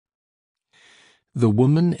The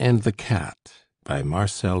Woman and the Cat by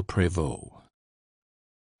Marcel Prévost.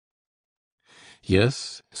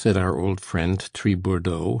 Yes, said our old friend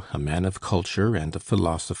Tribourdeaux, a man of culture and a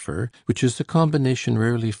philosopher, which is a combination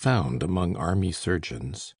rarely found among army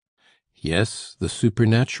surgeons. Yes, the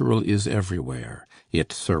supernatural is everywhere.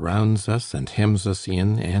 It surrounds us and hems us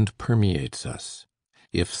in and permeates us.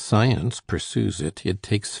 If science pursues it, it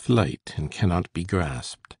takes flight and cannot be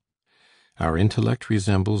grasped. Our intellect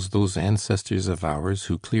resembles those ancestors of ours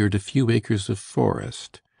who cleared a few acres of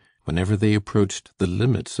forest. Whenever they approached the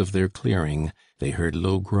limits of their clearing, they heard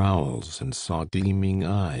low growls and saw gleaming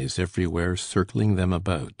eyes everywhere circling them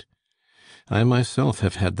about. I myself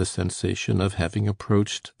have had the sensation of having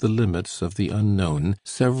approached the limits of the unknown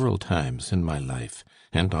several times in my life,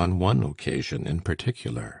 and on one occasion in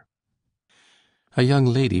particular. A young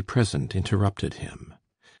lady present interrupted him.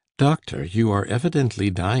 "Doctor, you are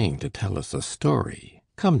evidently dying to tell us a story.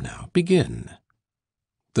 Come now, begin."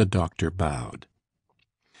 The doctor bowed.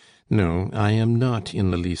 "No, I am not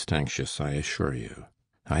in the least anxious, I assure you.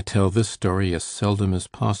 I tell this story as seldom as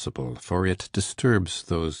possible, for it disturbs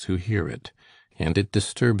those who hear it, and it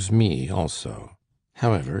disturbs me also.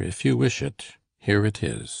 However, if you wish it, here it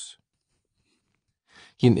is.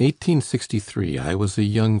 In 1863 I was a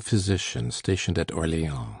young physician stationed at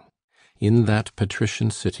Orléans. In that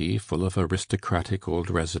patrician city, full of aristocratic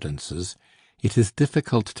old residences, it is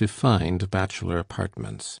difficult to find bachelor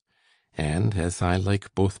apartments, and as I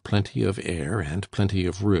like both plenty of air and plenty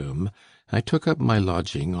of room, I took up my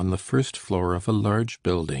lodging on the first floor of a large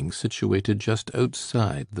building situated just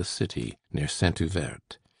outside the city, near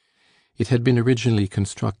Saint-Euverte. It had been originally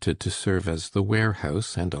constructed to serve as the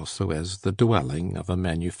warehouse and also as the dwelling of a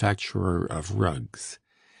manufacturer of rugs.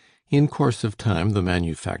 In course of time the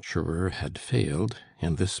manufacturer had failed,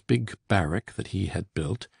 and this big barrack that he had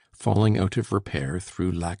built, falling out of repair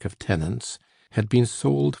through lack of tenants, had been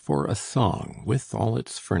sold for a song with all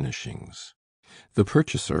its furnishings. The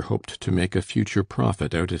purchaser hoped to make a future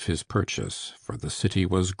profit out of his purchase, for the city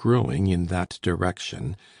was growing in that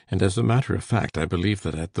direction, and as a matter of fact I believe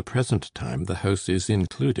that at the present time the house is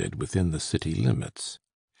included within the city limits.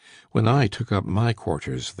 When I took up my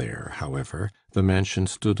quarters there, however, the mansion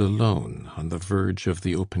stood alone on the verge of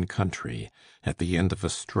the open country, at the end of a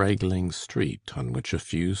straggling street on which a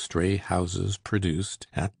few stray houses produced,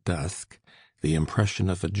 at dusk, the impression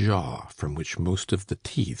of a jaw from which most of the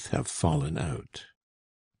teeth have fallen out.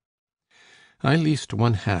 I leased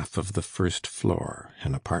one half of the first floor,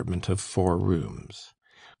 an apartment of 4 rooms.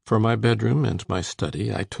 For my bedroom and my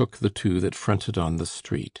study I took the 2 that fronted on the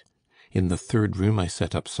street. In the 3rd room I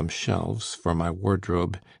set up some shelves for my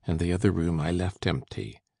wardrobe, and the other room I left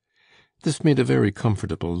empty. This made a very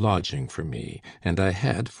comfortable lodging for me, and I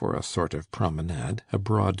had, for a sort of promenade, a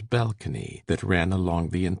broad balcony that ran along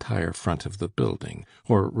the entire front of the building,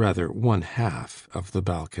 or rather one half of the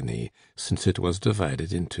balcony, since it was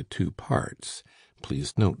divided into 2 parts,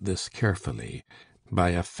 please note this carefully, by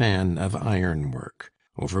a fan of ironwork,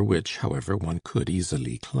 over which, however, one could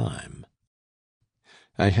easily climb.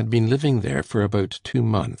 I had been living there for about 2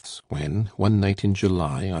 months, when, one night in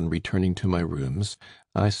July, on returning to my rooms,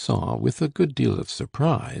 I saw, with a good deal of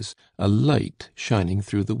surprise, a light shining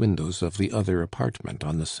through the windows of the other apartment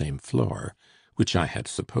on the same floor, which I had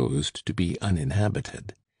supposed to be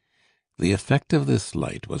uninhabited. The effect of this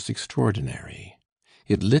light was extraordinary.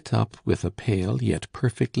 It lit up with a pale yet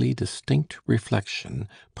perfectly distinct reflection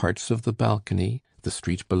parts of the balcony, the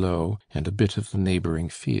street below, and a bit of the neighboring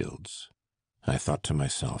fields. I thought to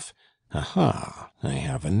myself, "Aha! I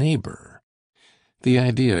have a neighbor." The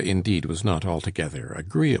idea, indeed, was not altogether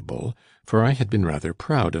agreeable, for I had been rather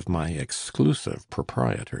proud of my exclusive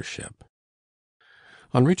proprietorship.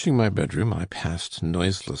 On reaching my bedroom I passed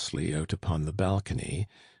noiselessly out upon the balcony,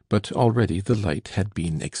 but already the light had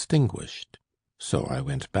been extinguished. So I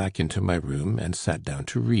went back into my room and sat down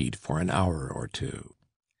to read for an hour or 2.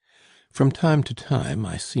 From time to time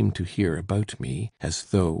I seemed to hear about me, as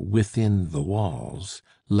though within the walls,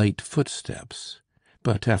 light footsteps,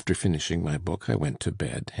 but after finishing my book I went to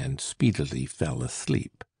bed and speedily fell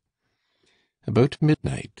asleep. About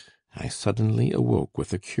midnight I suddenly awoke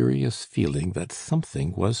with a curious feeling that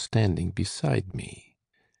something was standing beside me.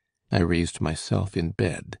 I raised myself in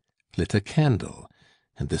bed, lit a candle,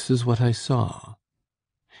 and this is what I saw.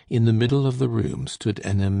 In the middle of the room stood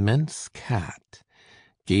an immense cat,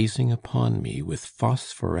 gazing upon me with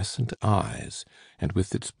phosphorescent eyes, and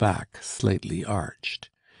with its back slightly arched.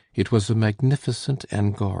 It was a magnificent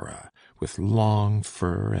Angora, with long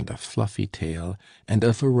fur and a fluffy tail, and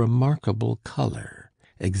of a remarkable colour,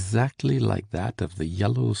 exactly like that of the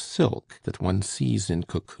yellow silk that one sees in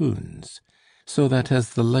cocoons. so that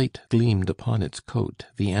as the light gleamed upon its coat,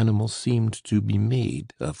 the animal seemed to be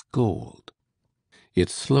made of gold. It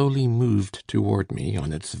slowly moved toward me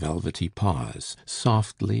on its velvety paws,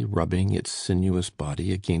 softly rubbing its sinuous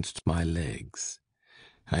body against my legs.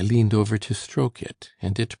 I leaned over to stroke it,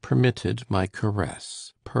 and it permitted my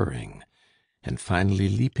caress, purring, and finally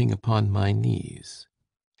leaping upon my knees.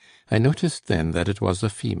 I noticed then that it was a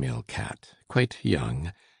female cat, quite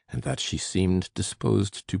young, and that she seemed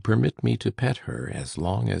disposed to permit me to pet her as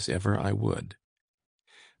long as ever I would.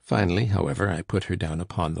 Finally, however, I put her down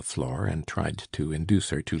upon the floor and tried to induce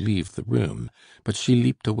her to leave the room, but she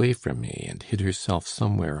leaped away from me and hid herself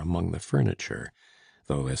somewhere among the furniture,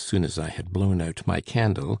 though as soon as I had blown out my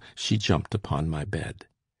candle, she jumped upon my bed.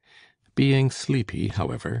 Being sleepy,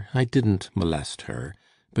 however, I didn't molest her,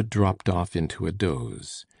 but dropped off into a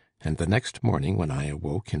doze, and the next morning when I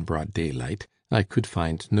awoke in broad daylight, I could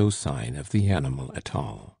find no sign of the animal at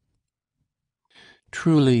all.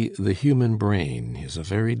 Truly, the human brain is a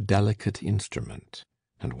very delicate instrument,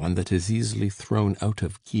 and one that is easily thrown out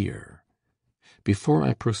of gear. Before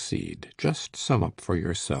I proceed, just sum up for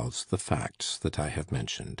yourselves the facts that I have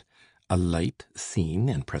mentioned. A light seen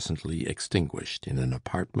and presently extinguished in an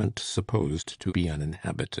apartment supposed to be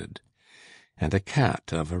uninhabited, and a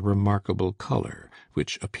cat of a remarkable colour,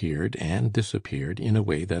 which appeared and disappeared in a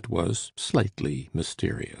way that was slightly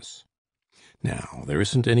mysterious. Now, there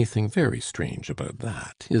isn't anything very strange about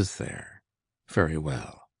that, is there? Very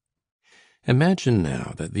well. Imagine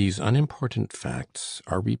now that these unimportant facts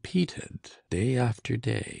are repeated day after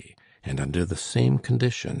day, and under the same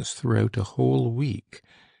conditions throughout a whole week,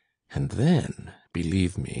 and then,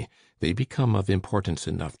 believe me, they become of importance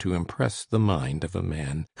enough to impress the mind of a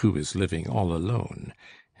man who is living all alone,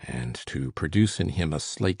 and to produce in him a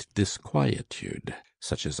slight disquietude,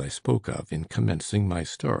 such as I spoke of in commencing my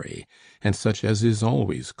story, and such as is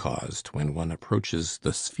always caused when one approaches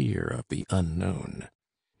the sphere of the unknown.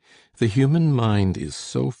 The human mind is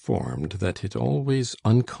so formed that it always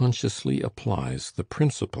unconsciously applies the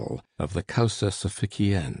principle of the causa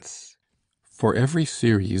sufficiens. For every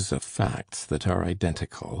series of facts that are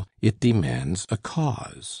identical, it demands a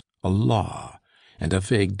cause, a law, and a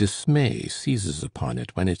vague dismay seizes upon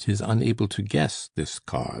it when it is unable to guess this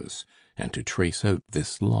cause and to trace out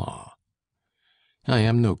this law. I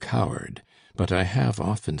am no coward, but I have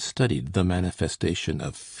often studied the manifestation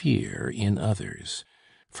of fear in others,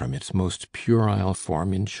 from its most puerile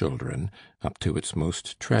form in children up to its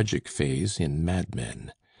most tragic phase in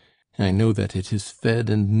madmen. I know that it is fed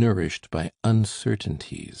and nourished by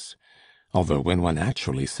uncertainties, although when one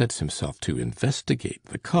actually sets himself to investigate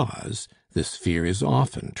the cause, this fear is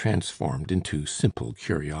often transformed into simple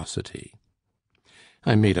curiosity.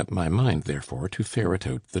 I made up my mind, therefore, to ferret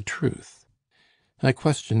out the truth. I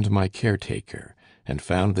questioned my caretaker, and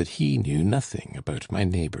found that he knew nothing about my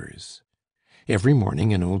neighbours. Every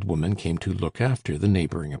morning an old woman came to look after the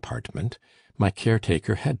neighbouring apartment. My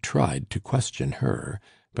caretaker had tried to question her,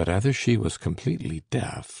 but either she was completely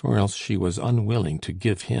deaf, or else she was unwilling to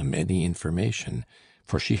give him any information,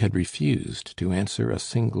 for she had refused to answer a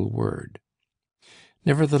single word.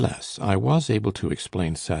 Nevertheless, I was able to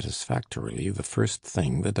explain satisfactorily the first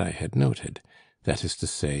thing that I had noted, that is to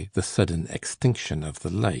say, the sudden extinction of the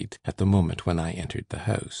light at the moment when I entered the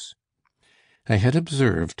house. I had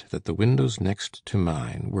observed that the windows next to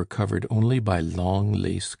mine were covered only by long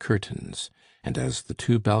lace curtains, and as the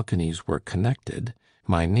two balconies were connected,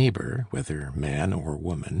 my neighbour, whether man or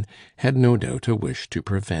woman, had no doubt a wish to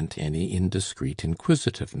prevent any indiscreet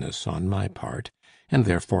inquisitiveness on my part, and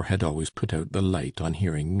therefore had always put out the light on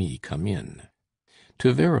hearing me come in.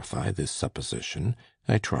 To verify this supposition,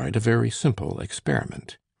 I tried a very simple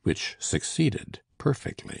experiment, which succeeded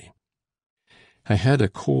perfectly. I had a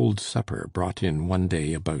cold supper brought in one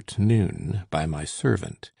day about noon by my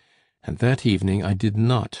servant, and that evening I did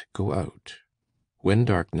not go out. When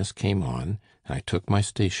darkness came on, I took my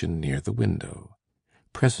station near the window.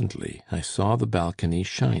 Presently I saw the balcony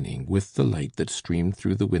shining with the light that streamed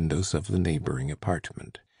through the windows of the neighbouring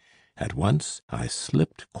apartment. At once I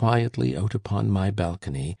slipped quietly out upon my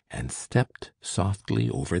balcony and stepped softly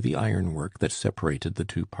over the ironwork that separated the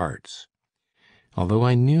two parts. Although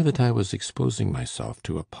I knew that I was exposing myself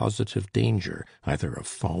to a positive danger, either of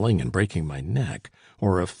falling and breaking my neck,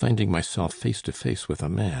 or of finding myself face to face with a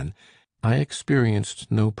man, I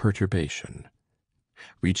experienced no perturbation.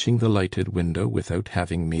 Reaching the lighted window without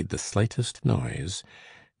having made the slightest noise,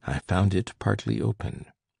 I found it partly open.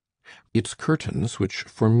 Its curtains, which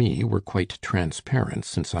for me were quite transparent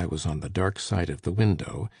since I was on the dark side of the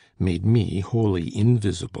window, made me wholly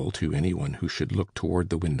invisible to any one who should look toward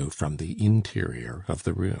the window from the interior of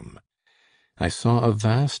the room. I saw a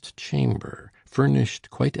vast chamber,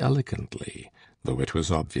 furnished quite elegantly, though it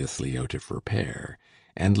was obviously out of repair,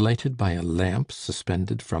 and lighted by a lamp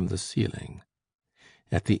suspended from the ceiling.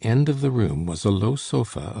 At the end of the room was a low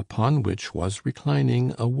sofa upon which was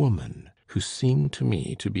reclining a woman, who seemed to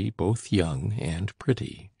me to be both young and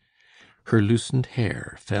pretty. Her loosened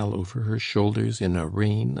hair fell over her shoulders in a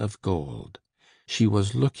rain of gold. She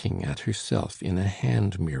was looking at herself in a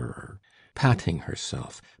hand mirror, patting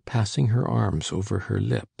herself, passing her arms over her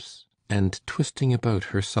lips, and twisting about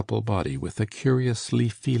her supple body with a curiously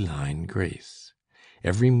feline grace.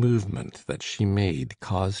 Every movement that she made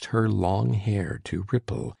caused her long hair to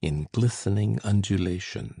ripple in glistening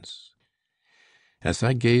undulations. As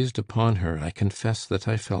I gazed upon her, I confess that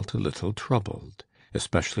I felt a little troubled,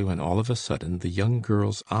 especially when all of a sudden the young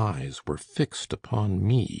girl's eyes were fixed upon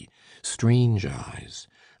me, strange eyes,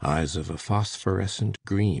 eyes of a phosphorescent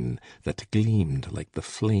green that gleamed like the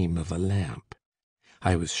flame of a lamp.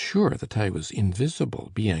 I was sure that I was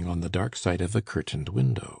invisible, being on the dark side of a curtained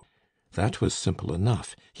window. That was simple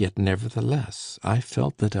enough, yet nevertheless I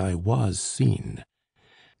felt that I was seen.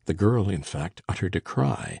 The girl, in fact, uttered a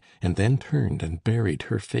cry, and then turned and buried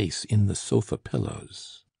her face in the sofa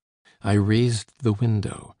pillows. I raised the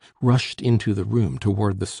window, rushed into the room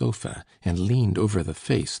toward the sofa, and leaned over the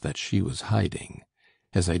face that she was hiding.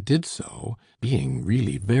 As I did so, being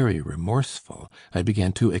really very remorseful, I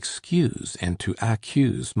began to excuse and to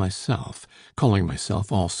accuse myself, calling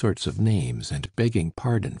myself all sorts of names and begging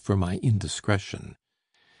pardon for my indiscretion.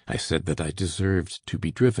 I said that I deserved to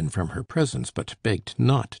be driven from her presence, but begged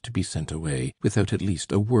not to be sent away without at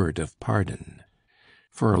least a word of pardon.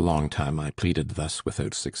 For a long time I pleaded thus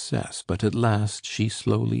without success, but at last she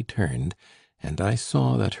slowly turned, and I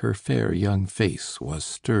saw that her fair young face was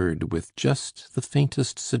stirred with just the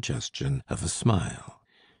faintest suggestion of a smile.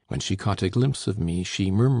 When she caught a glimpse of me,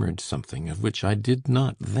 she murmured something of which I did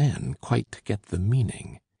not then quite get the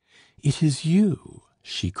meaning. "It is you!"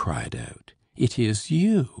 she cried out. "It is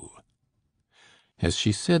you!" As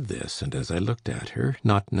she said this, and as I looked at her,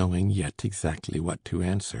 not knowing yet exactly what to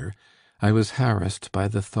answer, I was harassed by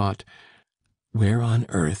the thought, where on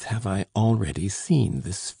earth have I already seen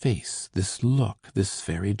this face, this look, this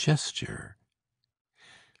very gesture?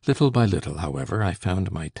 Little by little, however, I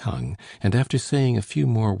found my tongue, and after saying a few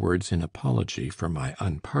more words in apology for my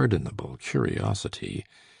unpardonable curiosity,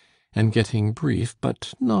 and getting brief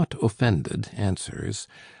but not offended answers,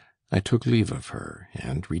 I took leave of her,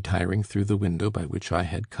 and retiring through the window by which I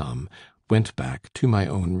had come, went back to my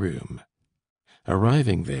own room.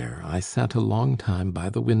 Arriving there, I sat a long time by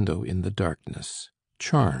the window in the darkness,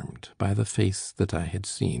 charmed by the face that I had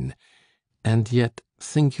seen, and yet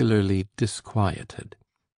singularly disquieted.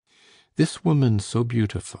 This woman so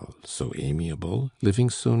beautiful, so amiable, living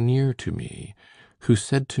so near to me, who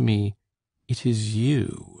said to me, "It is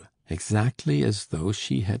you," exactly as though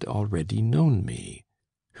she had already known me,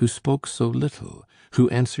 who spoke so little, who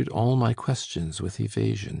answered all my questions with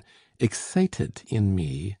evasion, excited in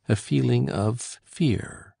me a feeling of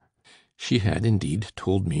fear. She had indeed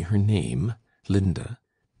told me her name, Linda,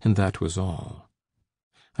 and that was all.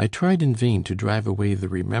 I tried in vain to drive away the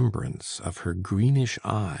remembrance of her greenish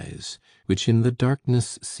eyes, which in the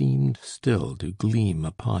darkness seemed still to gleam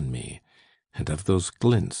upon me, and of those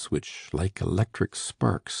glints which like electric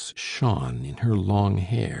sparks shone in her long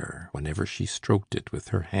hair whenever she stroked it with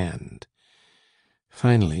her hand.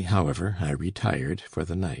 Finally, however, I retired for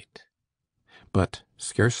the night. But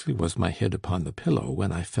scarcely was my head upon the pillow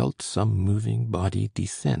when I felt some moving body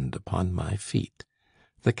descend upon my feet.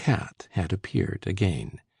 The cat had appeared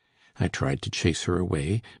again. I tried to chase her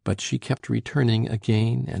away, but she kept returning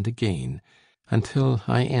again and again, until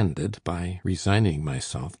I ended by resigning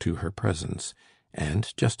myself to her presence, and,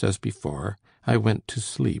 just as before, I went to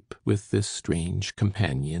sleep with this strange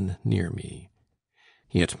companion near me.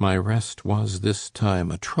 Yet my rest was this time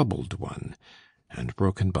a troubled one, and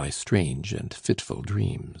broken by strange and fitful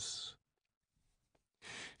dreams.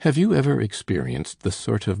 Have you ever experienced the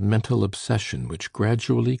sort of mental obsession which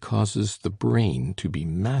gradually causes the brain to be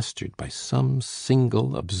mastered by some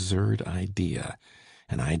single absurd idea,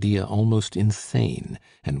 an idea almost insane,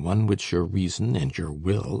 and one which your reason and your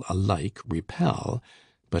will alike repel,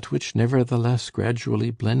 but which nevertheless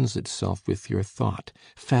gradually blends itself with your thought,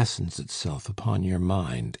 fastens itself upon your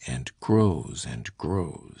mind, and grows and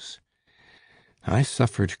grows? I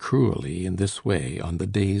suffered cruelly in this way on the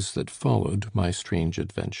days that followed my strange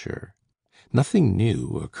adventure. Nothing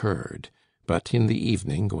new occurred, but in the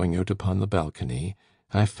evening, going out upon the balcony,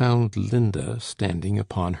 I found Linda standing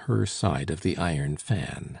upon her side of the iron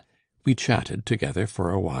fan. We chatted together for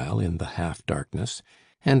a while in the half darkness,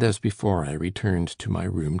 and as before I returned to my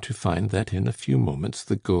room to find that in a few moments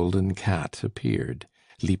the golden cat appeared,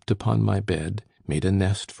 leaped upon my bed, made a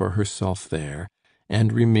nest for herself there,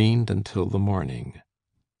 and remained until the morning.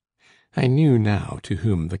 I knew now to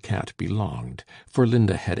whom the cat belonged, for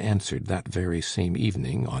Linda had answered that very same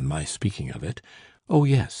evening, on my speaking of it, "Oh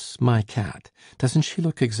yes, my cat. Doesn't she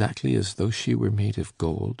look exactly as though she were made of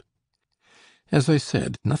gold?" As I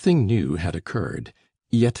said, nothing new had occurred,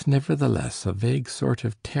 yet nevertheless a vague sort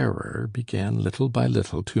of terror began little by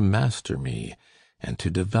little to master me, and to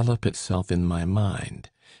develop itself in my mind,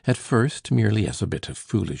 at first merely as a bit of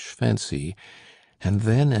foolish fancy, and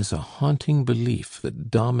then as a haunting belief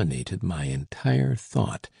that dominated my entire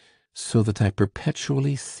thought, so that I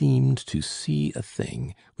perpetually seemed to see a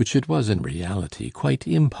thing which it was in reality quite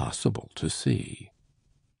impossible to see.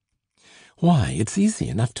 "Why, it's easy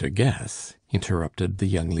enough to guess," interrupted the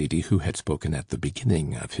young lady who had spoken at the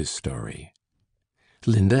beginning of his story.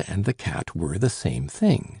 "Linda and the cat were the same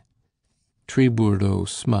thing." Tribourdeaux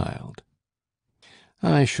smiled.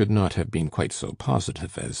 "I should not have been quite so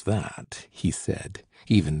positive as that," he said,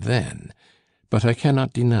 "even then. But I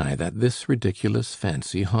cannot deny that this ridiculous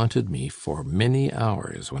fancy haunted me for many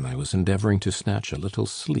hours when I was endeavoring to snatch a little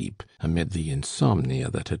sleep amid the insomnia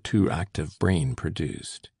that a too active brain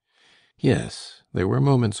produced. Yes, there were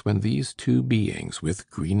moments when these two beings, with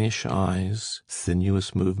greenish eyes,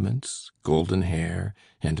 sinuous movements, golden hair,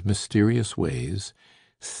 and mysterious ways,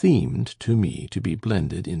 seemed to me to be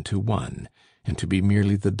blended into one, and to be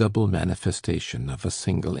merely the double manifestation of a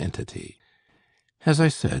single entity. As I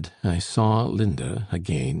said, I saw Linda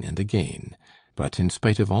again and again, but in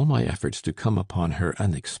spite of all my efforts to come upon her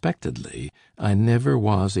unexpectedly, I never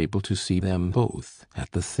was able to see them both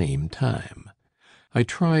at the same time. I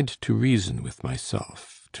tried to reason with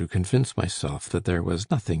myself, to convince myself that there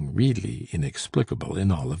was nothing really inexplicable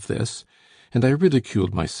in all of this, and I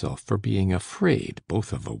ridiculed myself for being afraid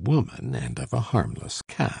both of a woman and of a harmless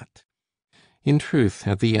cat. In truth,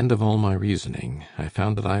 at the end of all my reasoning, I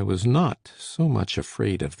found that I was not so much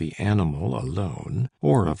afraid of the animal alone,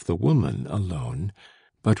 or of the woman alone,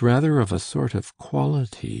 but rather of a sort of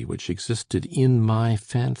quality which existed in my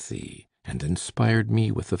fancy, and inspired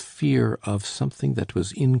me with a fear of something that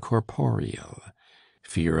was incorporeal,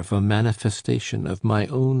 fear of a manifestation of my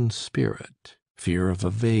own spirit, fear of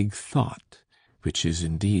a vague thought, which is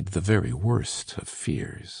indeed the very worst of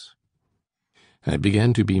fears. I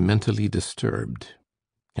began to be mentally disturbed.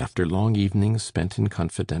 After long evenings spent in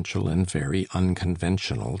confidential and very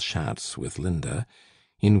unconventional chats with Linda,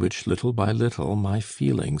 in which little by little my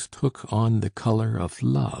feelings took on the colour of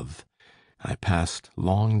love, I passed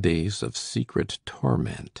long days of secret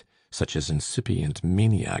torment, such as incipient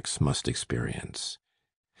maniacs must experience.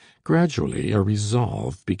 Gradually a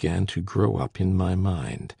resolve began to grow up in my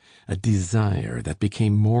mind, a desire that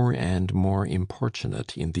became more and more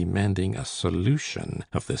importunate in demanding a solution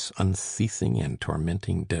of this unceasing and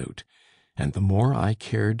tormenting doubt, and the more I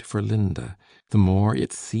cared for Linda, the more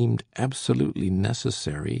it seemed absolutely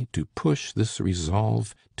necessary to push this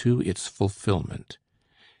resolve to its fulfilment.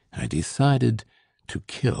 I decided to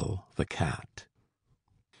kill the cat.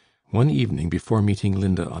 One evening before meeting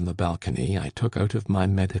Linda on the balcony, I took out of my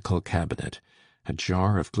medical cabinet a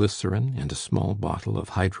jar of glycerin and a small bottle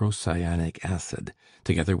of hydrocyanic acid,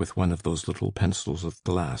 together with one of those little pencils of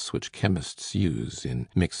glass which chemists use in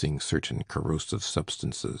mixing certain corrosive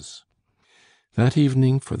substances. That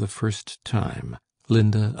evening, for the first time,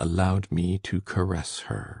 Linda allowed me to caress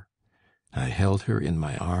her. I held her in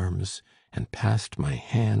my arms and passed my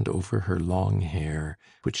hand over her long hair,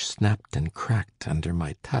 which snapped and cracked under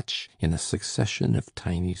my touch in a succession of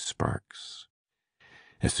tiny sparks.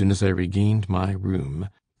 As soon as I regained my room,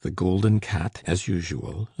 the golden cat, as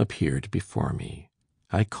usual, appeared before me.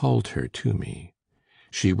 I called her to me.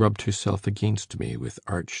 She rubbed herself against me with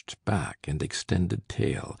arched back and extended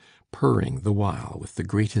tail, purring the while with the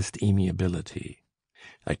greatest amiability.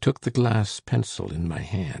 I took the glass pencil in my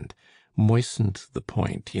hand, moistened the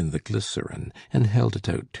point in the glycerin, and held it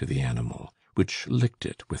out to the animal, which licked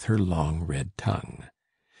it with her long red tongue.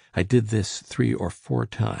 I did this 3 or 4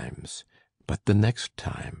 times, but the next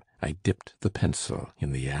time I dipped the pencil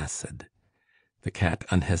in the acid. The cat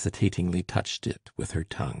unhesitatingly touched it with her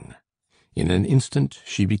tongue. In an instant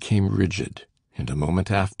she became rigid, and a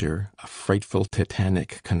moment after, a frightful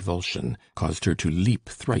tetanic convulsion caused her to leap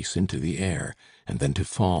thrice into the air, and then to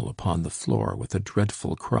fall upon the floor with a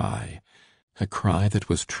dreadful cry, a cry that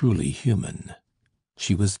was truly human.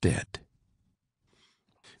 She was dead.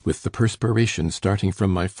 With the perspiration starting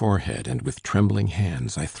from my forehead, and with trembling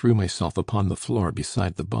hands, I threw myself upon the floor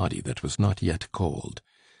beside the body that was not yet cold.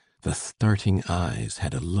 The starting eyes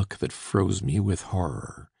had a look that froze me with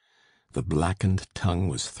horror. The blackened tongue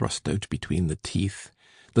was thrust out between the teeth.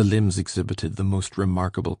 The limbs exhibited the most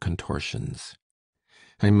remarkable contortions.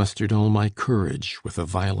 I mustered all my courage with a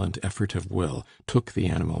violent effort of will, took the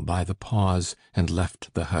animal by the paws, and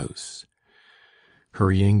left the house.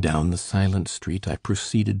 Hurrying down the silent street, I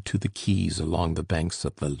proceeded to the quays along the banks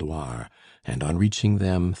of the Loire, and on reaching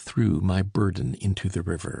them, threw my burden into the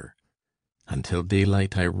river. Until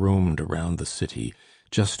daylight I roamed around the city,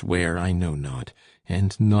 just where I know not,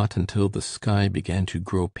 and not until the sky began to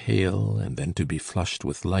grow pale and then to be flushed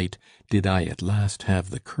with light did I at last have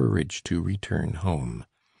the courage to return home.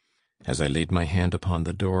 As I laid my hand upon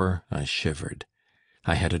the door, I shivered.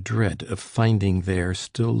 I had a dread of finding there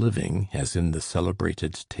still living, as in the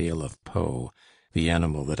celebrated tale of Poe, the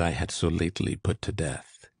animal that I had so lately put to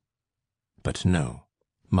death. But no,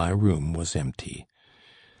 my room was empty.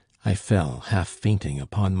 I fell half fainting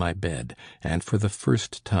upon my bed, and for the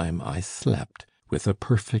first time I slept with a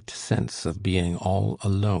perfect sense of being all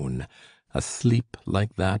alone, a sleep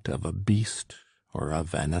like that of a beast or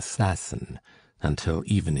of an assassin, until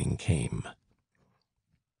evening came.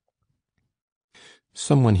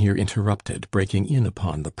 Someone here interrupted, breaking in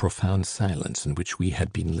upon the profound silence in which we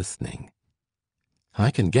had been listening.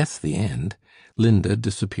 I can guess the end. Linda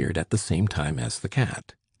disappeared at the same time as the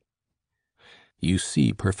cat. You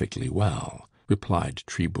see perfectly well, replied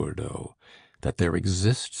Tribourdeaux, that there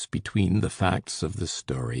exists between the facts of this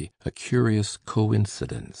story a curious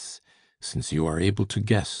coincidence, since you are able to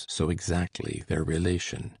guess so exactly their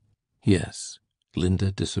relation. Yes,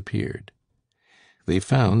 Linda disappeared. They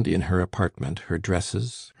found in her apartment her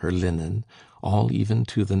dresses, her linen, all even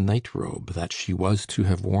to the night-robe that she was to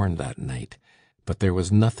have worn that night, but there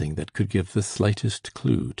was nothing that could give the slightest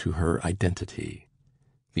clue to her identity.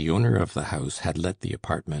 The owner of the house had let the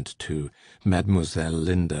apartment to Mademoiselle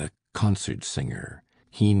Linda, concert singer.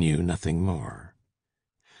 He knew nothing more.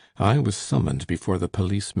 I was summoned before the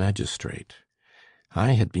police magistrate.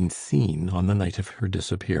 I had been seen on the night of her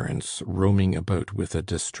disappearance roaming about with a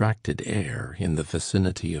distracted air in the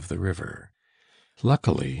vicinity of the river.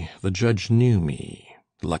 Luckily, the judge knew me.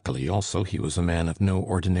 Luckily also, he was a man of no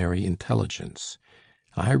ordinary intelligence.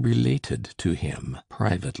 I related to him,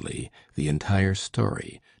 privately, the entire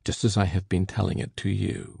story, just as I have been telling it to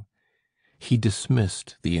you. He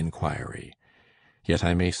dismissed the inquiry. Yet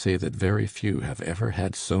I may say that very few have ever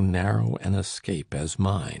had so narrow an escape as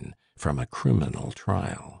mine from a criminal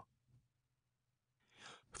trial.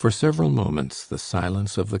 For several moments the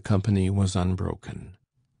silence of the company was unbroken.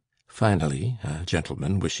 Finally, a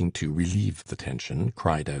gentleman, wishing to relieve the tension,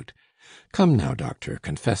 cried out, "Come now, doctor,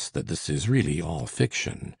 confess that this is really all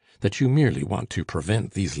fiction, that you merely want to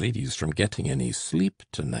prevent these ladies from getting any sleep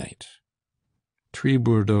tonight."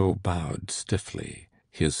 Tribourdeaux bowed stiffly,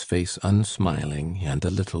 his face unsmiling and a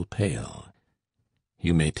little pale.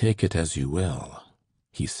 "You may take it as you will,"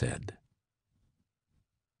 he said.